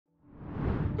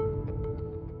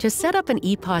To set up an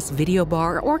EPOS video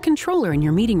bar or controller in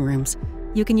your meeting rooms,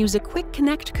 you can use a quick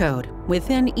connect code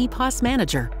within EPOS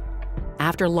Manager.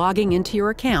 After logging into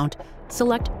your account,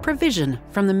 select Provision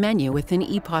from the menu within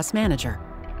EPOS Manager.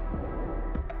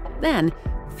 Then,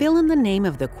 fill in the name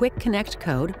of the Quick Connect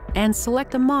code and select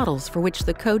the models for which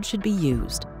the code should be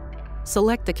used.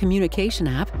 Select the communication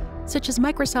app, such as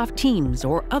Microsoft Teams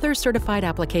or other certified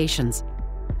applications.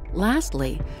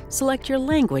 Lastly, select your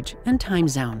language and time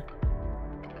zone.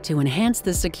 To enhance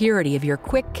the security of your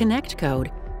Quick Connect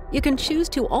code, you can choose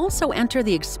to also enter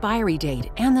the expiry date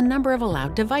and the number of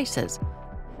allowed devices.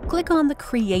 Click on the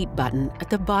Create button at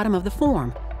the bottom of the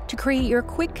form to create your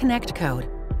Quick Connect code.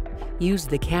 Use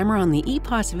the camera on the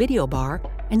EPOS video bar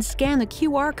and scan the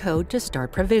QR code to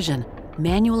start provision.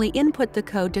 Manually input the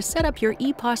code to set up your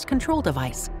EPOS control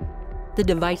device. The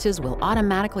devices will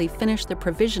automatically finish the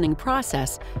provisioning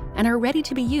process and are ready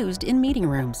to be used in meeting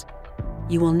rooms.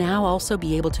 You will now also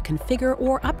be able to configure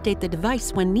or update the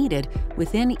device when needed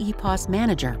within EPOS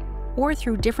Manager or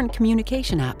through different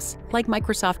communication apps like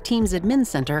Microsoft Teams Admin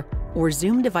Center or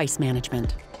Zoom Device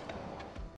Management.